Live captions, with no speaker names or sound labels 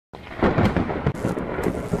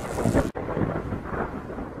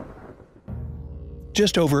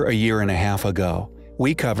Just over a year and a half ago,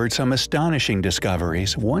 we covered some astonishing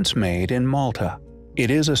discoveries once made in Malta. It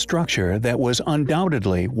is a structure that was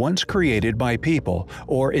undoubtedly once created by people,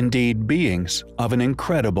 or indeed beings, of an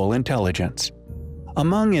incredible intelligence.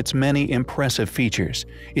 Among its many impressive features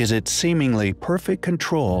is its seemingly perfect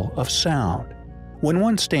control of sound. When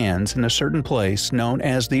one stands in a certain place known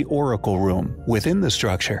as the Oracle Room within the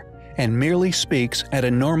structure and merely speaks at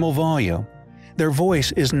a normal volume, their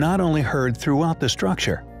voice is not only heard throughout the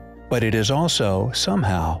structure, but it is also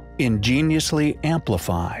somehow ingeniously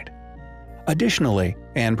amplified. Additionally,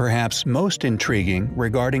 and perhaps most intriguing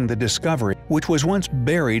regarding the discovery, which was once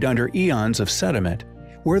buried under eons of sediment,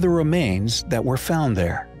 were the remains that were found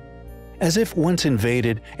there. As if once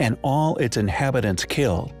invaded and all its inhabitants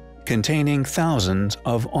killed, containing thousands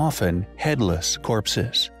of often headless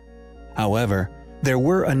corpses. However, there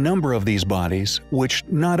were a number of these bodies which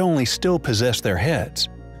not only still possessed their heads,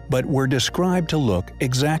 but were described to look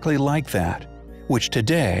exactly like that, which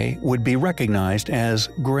today would be recognized as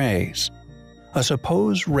Greys, a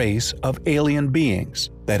supposed race of alien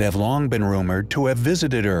beings that have long been rumored to have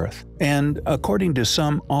visited Earth and, according to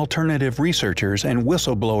some alternative researchers and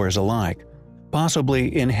whistleblowers alike,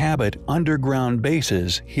 possibly inhabit underground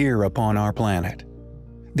bases here upon our planet.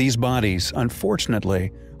 These bodies,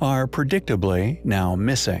 unfortunately, are predictably now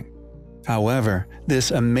missing. However, this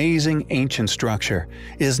amazing ancient structure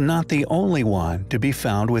is not the only one to be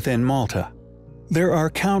found within Malta. There are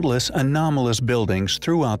countless anomalous buildings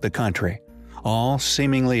throughout the country, all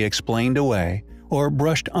seemingly explained away or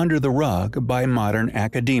brushed under the rug by modern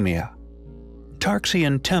academia.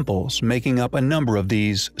 Tarxian temples making up a number of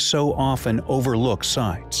these so often overlooked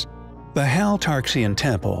sites. The Hal Tarxian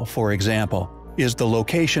Temple, for example, is the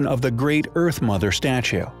location of the Great Earth Mother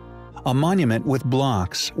statue, a monument with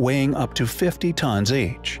blocks weighing up to 50 tons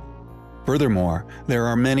each. Furthermore, there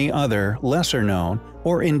are many other lesser-known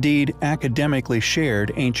or indeed academically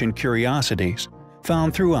shared ancient curiosities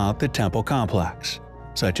found throughout the temple complex,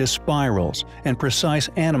 such as spirals and precise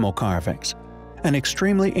animal carvings, an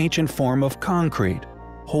extremely ancient form of concrete,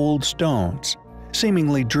 holed stones,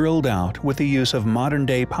 seemingly drilled out with the use of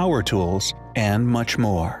modern-day power tools, and much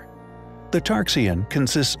more. The Tarxian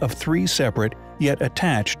consists of 3 separate yet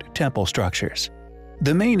attached temple structures,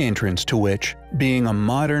 the main entrance to which being a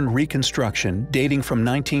modern reconstruction dating from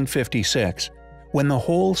 1956, when the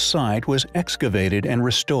whole site was excavated and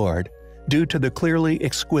restored due to the clearly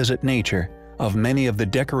exquisite nature of many of the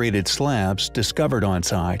decorated slabs discovered on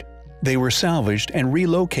site. They were salvaged and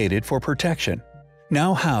relocated for protection,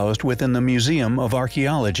 now housed within the Museum of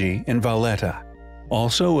Archaeology in Valletta.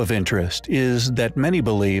 Also of interest is that many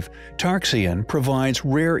believe Tarxian provides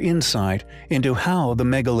rare insight into how the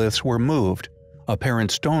megaliths were moved. Apparent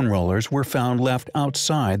stone rollers were found left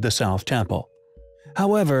outside the South Temple.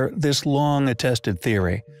 However, this long-attested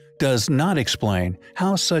theory does not explain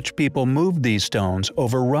how such people moved these stones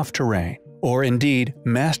over rough terrain, or indeed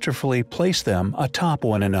masterfully placed them atop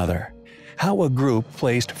one another. How a group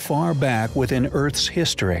placed far back within Earth's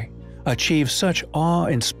history achieved such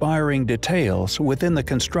awe-inspiring details within the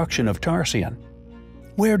construction of Tarxian.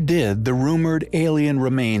 Where did the rumored alien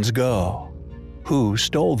remains go? Who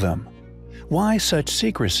stole them? Why such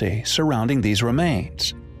secrecy surrounding these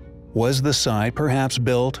remains? Was the site perhaps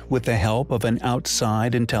built with the help of an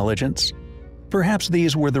outside intelligence? Perhaps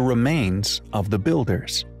these were the remains of the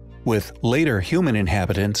builders, with later human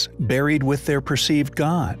inhabitants buried with their perceived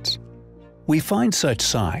gods. We find such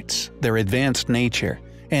sites, their advanced nature,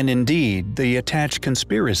 and indeed the attached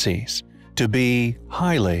conspiracies, to be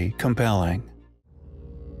highly compelling.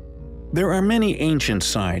 There are many ancient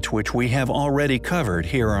sites which we have already covered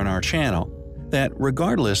here on our channel that,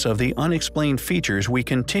 regardless of the unexplained features we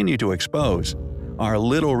continue to expose, are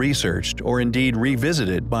little researched or indeed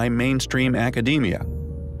revisited by mainstream academia.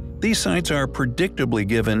 These sites are predictably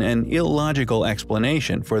given an illogical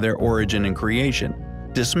explanation for their origin and creation,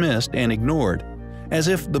 dismissed and ignored, as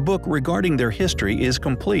if the book regarding their history is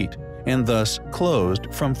complete and thus closed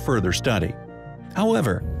from further study.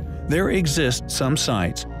 However, there exist some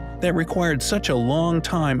sites that required such a long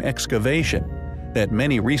time excavation that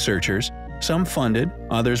many researchers, some funded,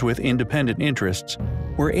 others with independent interests,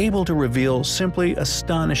 were able to reveal simply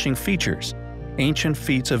astonishing features, ancient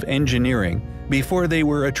feats of engineering, before they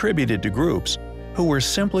were attributed to groups who were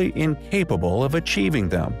simply incapable of achieving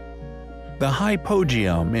them. The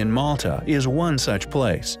Hypogeum in Malta is one such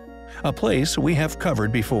place, a place we have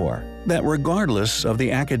covered before, that regardless of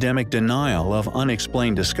the academic denial of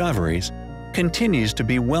unexplained discoveries, continues to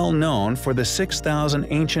be well known for the 6,000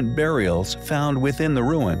 ancient burials found within the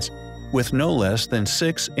ruins, with no less than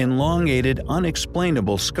 6 elongated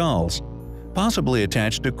unexplainable skulls, possibly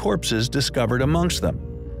attached to corpses discovered amongst them.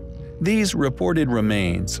 These reported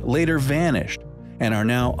remains later vanished and are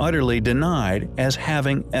now utterly denied as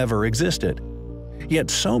having ever existed. Yet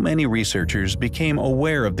so many researchers became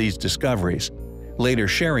aware of these discoveries, later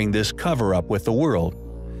sharing this cover-up with the world.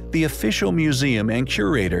 The official museum and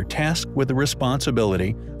curator tasked with the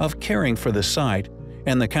responsibility of caring for the site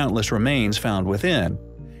and the countless remains found within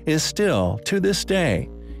is still, to this day,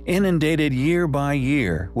 inundated year by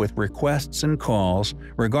year with requests and calls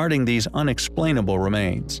regarding these unexplainable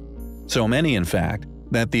remains. So many, in fact,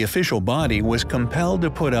 that the official body was compelled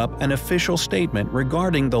to put up an official statement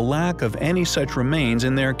regarding the lack of any such remains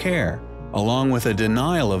in their care, along with a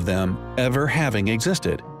denial of them ever having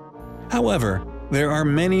existed. However, there are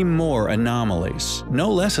many more anomalies,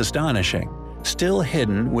 no less astonishing, still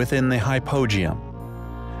hidden within the hypogeum.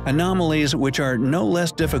 Anomalies which are no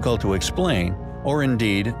less difficult to explain or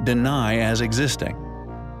indeed deny as existing.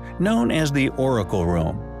 Known as the Oracle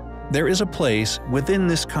Room, there is a place within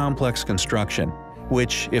this complex construction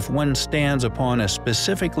which, if one stands upon a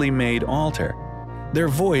specifically made altar, their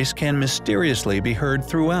voice can mysteriously be heard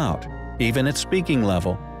throughout, even at speaking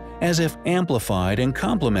level, as if amplified and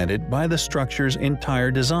complemented by the structure's entire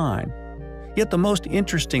design. Yet the most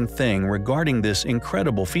interesting thing regarding this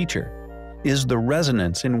incredible feature is the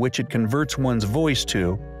resonance in which it converts one's voice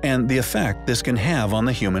to and the effect this can have on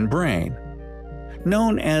the human brain.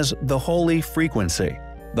 Known as the holy frequency,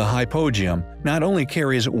 the hypogeum not only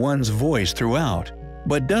carries one's voice throughout,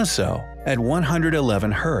 but does so at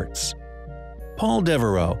 111 Hz. Paul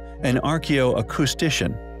Devereaux, an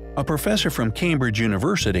archaeoacoustician, a professor from Cambridge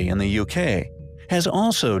University in the UK, has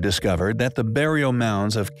also discovered that the burial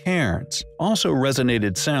mounds of cairns also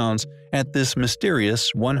resonated sounds at this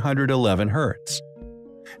mysterious 111 Hz.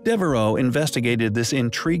 Devereaux investigated this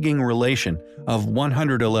intriguing relation of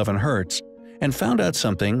 111 Hz and found out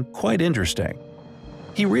something quite interesting.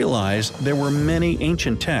 He realized there were many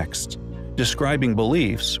ancient texts describing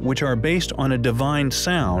beliefs which are based on a divine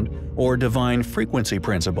sound or divine frequency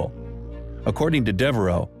principle. According to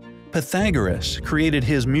Devereaux, Pythagoras created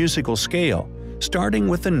his musical scale starting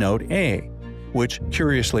with the note A, which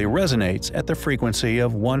curiously resonates at the frequency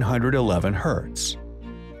of 111 Hz.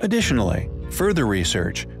 Additionally, further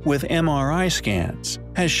research with MRI scans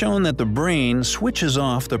has shown that the brain switches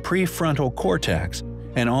off the prefrontal cortex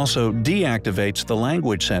and also deactivates the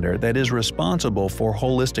language center that is responsible for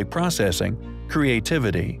holistic processing,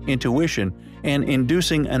 creativity, intuition, and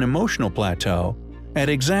inducing an emotional plateau at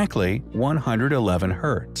exactly 111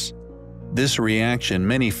 Hz. This reaction,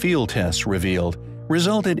 many field tests revealed,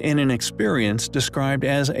 resulted in an experience described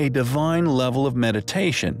as a divine level of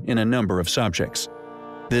meditation in a number of subjects.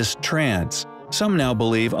 This trance, some now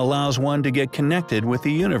believe, allows one to get connected with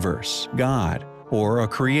the universe, God, or a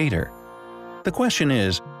creator. The question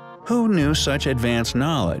is, who knew such advanced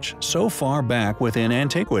knowledge so far back within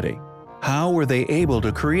antiquity? How were they able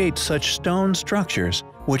to create such stone structures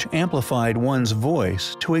which amplified one's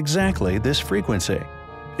voice to exactly this frequency?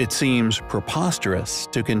 It seems preposterous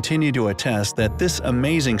to continue to attest that this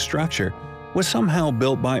amazing structure was somehow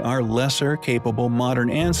built by our lesser capable modern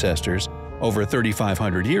ancestors over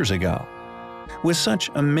 3,500 years ago. With such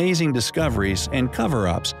amazing discoveries and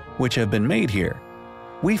cover-ups which have been made here,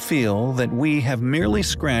 we feel that we have merely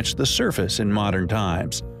scratched the surface in modern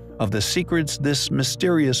times of the secrets this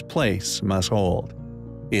mysterious place must hold.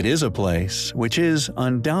 It is a place which is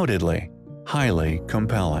undoubtedly highly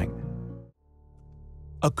compelling.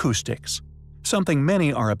 Acoustics. Something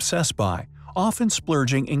many are obsessed by, often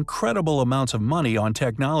splurging incredible amounts of money on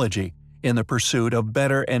technology in the pursuit of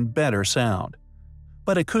better and better sound.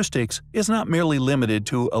 But acoustics is not merely limited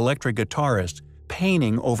to electric guitarists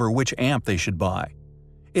painting over which amp they should buy.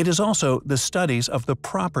 It is also the studies of the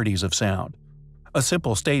properties of sound. A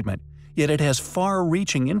simple statement, yet it has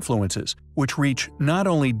far-reaching influences which reach not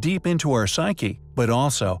only deep into our psyche, but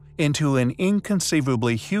also into an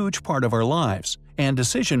inconceivably huge part of our lives and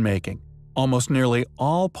decision-making. Almost nearly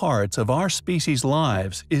all parts of our species'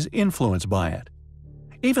 lives is influenced by it.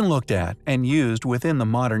 Even looked at and used within the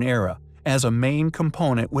modern era as a main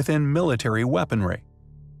component within military weaponry.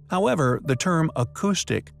 However, the term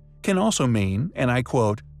acoustic can also mean, and I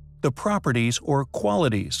quote, "the properties or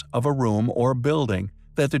qualities of a room or building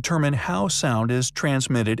that determine how sound is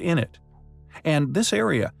transmitted in it." And this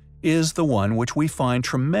area is the one which we find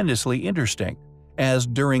tremendously interesting, as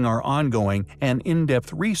during our ongoing and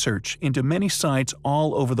in-depth research into many sites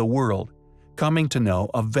all over the world, coming to know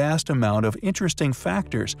a vast amount of interesting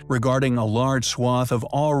factors regarding a large swath of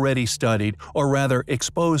already studied or rather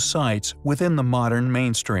exposed sites within the modern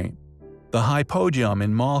mainstream. The Hypogeum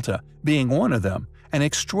in Malta being one of them, an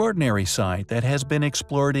extraordinary site that has been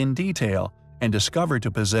explored in detail and discovered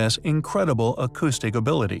to possess incredible acoustic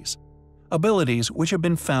abilities. Abilities which have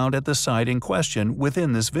been found at the site in question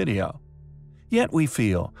within this video. Yet we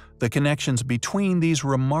feel the connections between these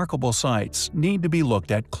remarkable sites need to be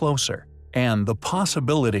looked at closer, and the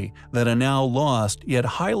possibility that a now lost yet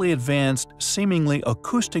highly advanced, seemingly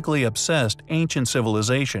acoustically obsessed ancient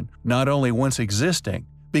civilization not only once existing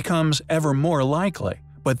becomes ever more likely,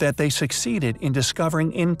 but that they succeeded in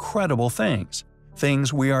discovering incredible things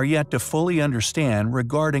we are yet to fully understand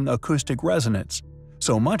regarding acoustic resonance,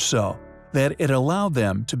 so much so that it allowed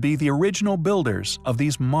them to be the original builders of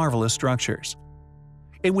these marvelous structures.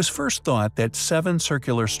 It was first thought that 7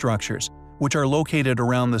 circular structures, which are located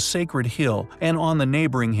around the sacred hill and on the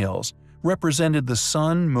neighboring hills, represented the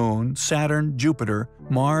Sun, Moon, Saturn, Jupiter,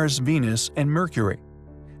 Mars, Venus, and Mercury.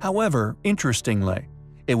 However, interestingly,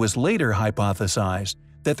 it was later hypothesized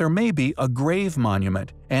that there may be a grave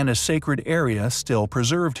monument and a sacred area still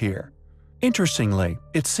preserved here. Interestingly,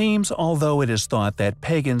 it seems although it is thought that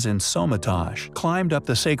pagans in Somatosh climbed up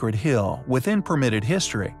the sacred hill within permitted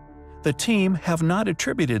history, the team have not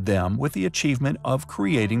attributed them with the achievement of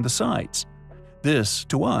creating the sites. This,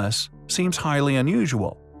 to us, seems highly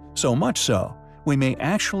unusual, so much so we may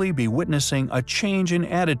actually be witnessing a change in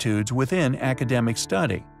attitudes within academic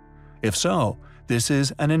study. If so, this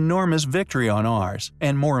is an enormous victory on ours,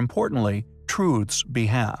 and more importantly, truth's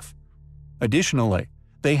behalf. Additionally,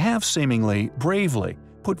 they have seemingly bravely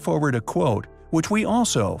put forward a quote which we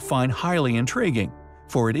also find highly intriguing,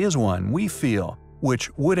 for it is one we feel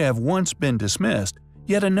which would have once been dismissed,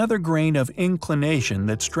 yet another grain of inclination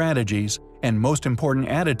that strategies and most important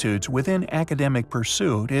attitudes within academic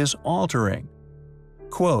pursuit is altering.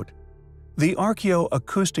 Quote, "The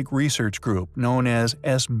Archaeoacoustic Research Group, known as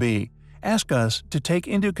SB, asked us to take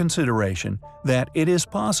into consideration that it is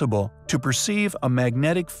possible to perceive a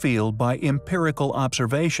magnetic field by empirical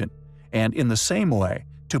observation, and in the same way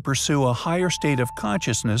to pursue a higher state of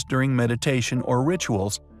consciousness during meditation or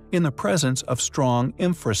rituals in the presence of strong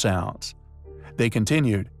infrasounds." They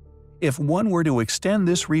continued, "If one were to extend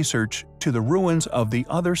this research to the ruins of the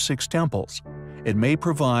other 6 temples, it may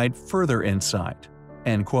provide further insight."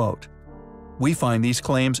 End quote. We find these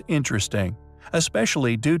claims interesting,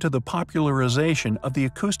 especially due to the popularization of the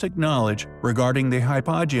acoustic knowledge regarding the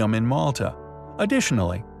hypogeum in Malta.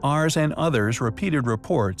 Additionally, ours and others repeated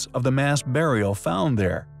reports of the mass burial found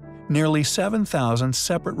there, nearly 7,000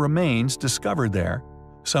 separate remains discovered there,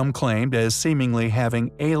 some claimed as seemingly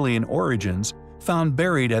having alien origins, found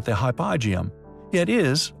buried at the hypogeum, yet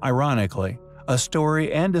is, ironically, a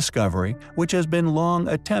story and discovery which has been long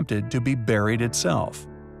attempted to be buried itself.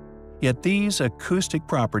 Yet these acoustic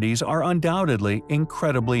properties are undoubtedly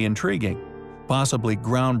incredibly intriguing, possibly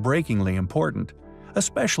groundbreakingly important,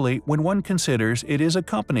 especially when one considers it is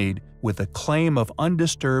accompanied with the claim of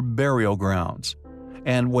undisturbed burial grounds,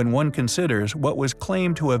 and when one considers what was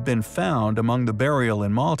claimed to have been found among the burial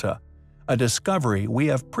in Malta, a discovery we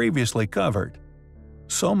have previously covered.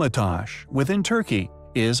 Somatosh, within Turkey,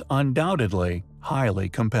 is undoubtedly highly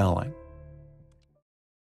compelling.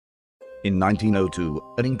 In 1902,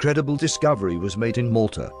 an incredible discovery was made in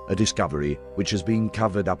Malta, a discovery which has been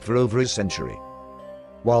covered up for over a century.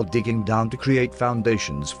 While digging down to create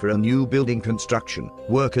foundations for a new building construction,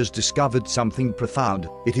 workers discovered something profound.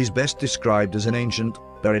 It is best described as an ancient,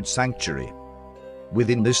 buried sanctuary.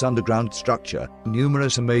 Within this underground structure,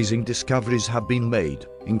 numerous amazing discoveries have been made,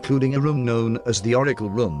 including a room known as the Oracle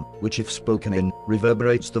Room, which if spoken in,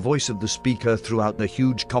 reverberates the voice of the speaker throughout the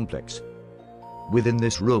huge complex. Within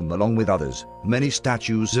this room, along with others, many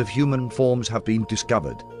statues of human forms have been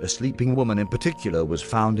discovered. A sleeping woman in particular was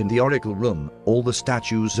found in the Oracle Room. All the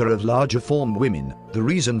statues are of larger form women. The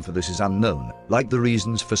reason for this is unknown, like the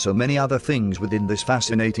reasons for so many other things within this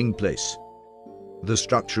fascinating place. The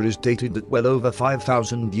structure is dated at well over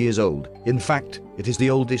 5,000 years old. In fact, it is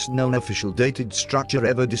the oldest known official dated structure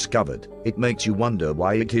ever discovered. It makes you wonder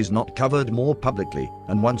why it is not covered more publicly,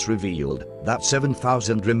 and once revealed that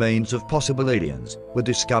 7,000 remains of possible aliens were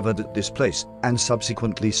discovered at this place and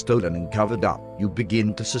subsequently stolen and covered up, you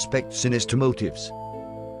begin to suspect sinister motives.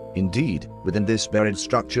 Indeed, within this buried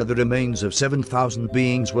structure the remains of 7,000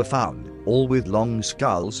 beings were found, all with long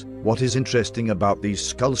skulls. What is interesting about these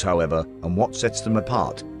skulls, however, and what sets them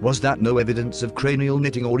apart, was that no evidence of cranial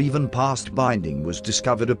knitting or even past binding was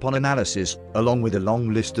discovered upon analysis, along with a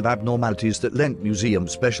long list of abnormalities that lent museum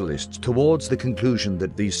specialists towards the conclusion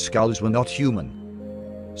that these skulls were not human.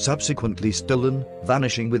 Subsequently stolen,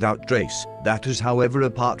 vanishing without trace. That is, however,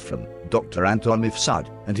 apart from Dr. Anton Mifsud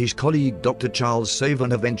and his colleague Dr. Charles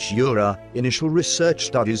Savenaventura, initial research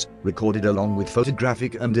studies recorded along with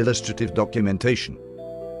photographic and illustrative documentation.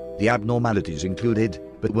 The abnormalities included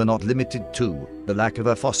but were not limited to the lack of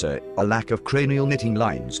a fossa, a lack of cranial knitting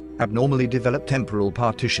lines, abnormally developed temporal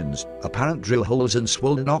partitions, apparent drill holes and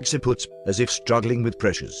swollen occiputs, as if struggling with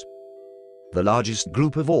pressures. The largest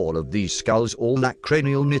group of all of these skulls all lack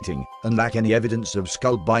cranial knitting, and lack any evidence of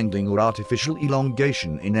skull binding or artificial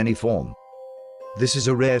elongation in any form. This is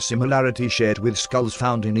a rare similarity shared with skulls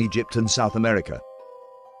found in Egypt and South America.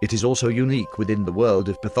 It is also unique within the world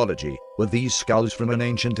of pathology, were these skulls from an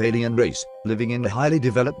ancient alien race, living in a highly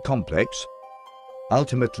developed complex?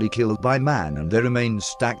 Ultimately killed by man and their remains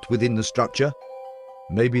stacked within the structure?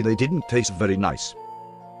 Maybe they didn't taste very nice.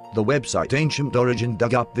 The website Ancient Origin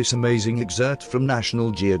dug up this amazing excerpt from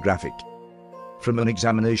National Geographic. From an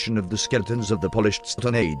examination of the skeletons of the polished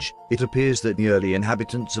Stone Age, it appears that the early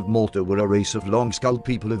inhabitants of Malta were a race of long-skulled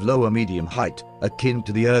people of lower medium height, akin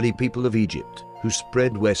to the early people of Egypt, who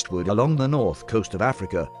spread westward along the north coast of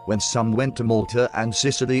Africa, whence some went to Malta and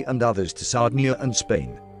Sicily and others to Sardinia and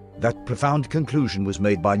Spain. That profound conclusion was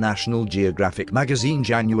made by National Geographic magazine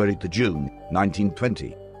January to June,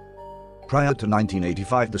 1920. Prior to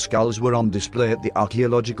 1985, the skulls were on display at the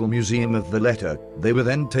Archaeological Museum of Valletta. They were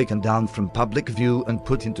then taken down from public view and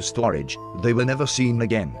put into storage. They were never seen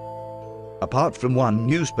again. Apart from one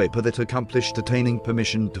newspaper that accomplished attaining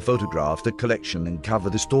permission to photograph the collection and cover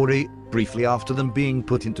the story, briefly after them being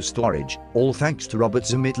put into storage, all thanks to Robert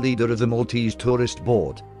Zamit, leader of the Maltese Tourist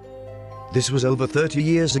Board. This was over 30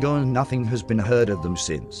 years ago and nothing has been heard of them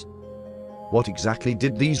since. What exactly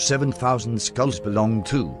did these 7,000 skulls belong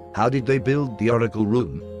to? How did they build the Oracle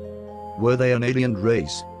Room? Were they an alien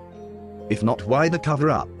race? If not, why the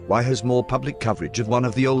cover-up? Why has more public coverage of one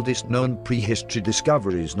of the oldest known prehistory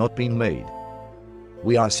discoveries not been made?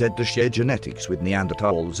 We are said to share genetics with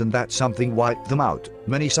Neanderthals and that something wiped them out.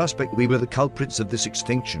 Many suspect we were the culprits of this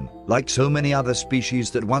extinction. Like so many other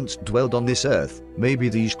species that once dwelled on this earth, maybe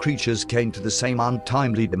these creatures came to the same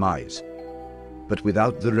untimely demise. But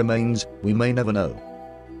without the remains, we may never know.